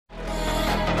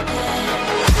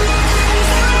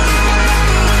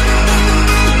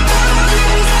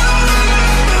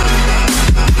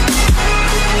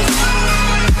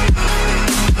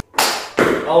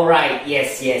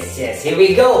Alright, yes. Here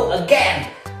we go again.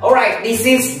 Alright, this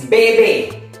is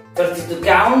BeBE. 32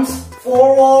 counts,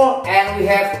 4 wall, and we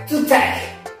have 2 tag.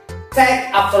 Tag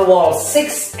after wall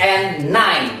 6 and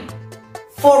 9.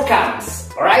 4 counts.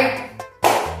 Alright?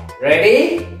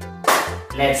 Ready?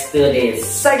 Let's do this.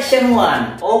 Section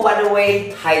 1. Oh, by the way,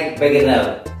 high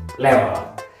beginner level.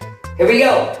 Here we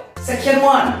go. Section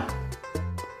 1.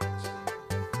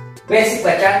 Basic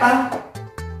bachata.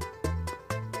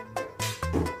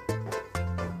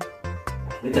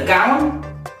 With the count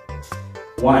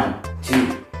 1,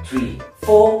 2, 3,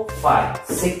 4, 5,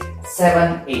 6,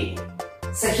 7, 8.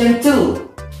 Section 2.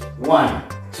 1,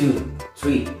 2,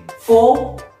 3,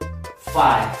 4,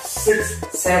 5,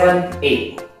 6, 7,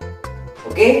 8.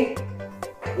 Okay?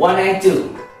 1 and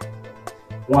 2.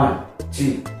 1,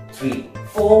 2, 3,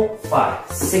 4,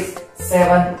 5, 6,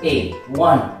 7, 8.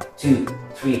 1, 2,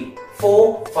 3,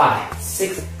 4, 5,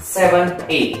 6, 7,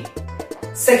 8.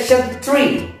 Section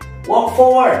 3. Walk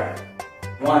forward.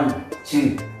 1,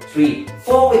 2, 3,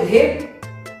 4 with hip,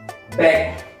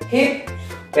 back, hip,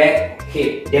 back,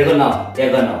 hip. Diagonal.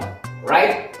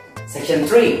 Right? Section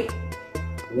 3.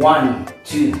 1,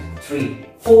 2, 3,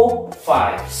 4,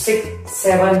 5, 6,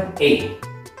 7, 8.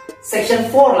 Section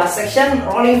 4. Last section.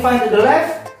 Rolling 5 to the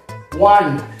left.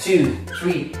 1, 2,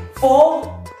 3,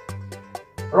 4.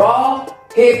 Roll,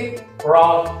 hip,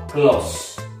 roll,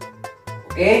 close.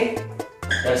 Okay?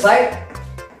 Other side.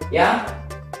 Yeah.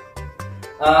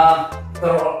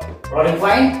 Rolling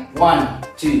 5. 1,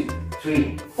 2,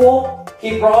 3, 4.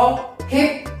 Hip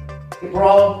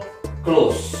roll,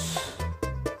 close.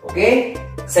 Okay.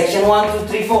 Section 1, 2,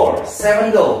 3, 4.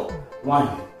 7 go. 1,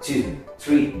 2,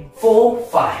 3, 4,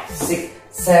 5, 6,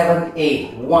 7,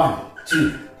 8. 1,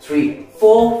 2, 3,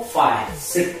 4, 5,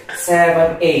 6,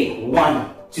 7, 8. 1,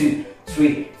 2,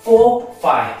 3, 4,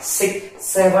 5, 6,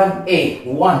 7, 8.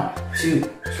 1, 2,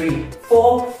 3,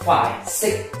 4, 5,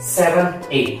 6, 7,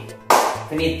 8.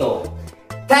 Finito.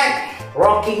 Tag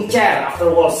rocking chair after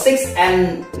wall 6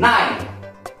 and 9.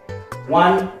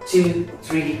 1, 2,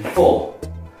 3, 4.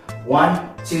 1,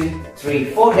 2, 3,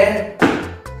 4. Then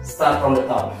start from the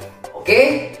top.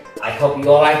 Okay? I hope you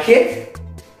all like it.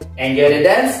 Enjoy the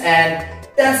dance and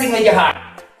dancing with your heart.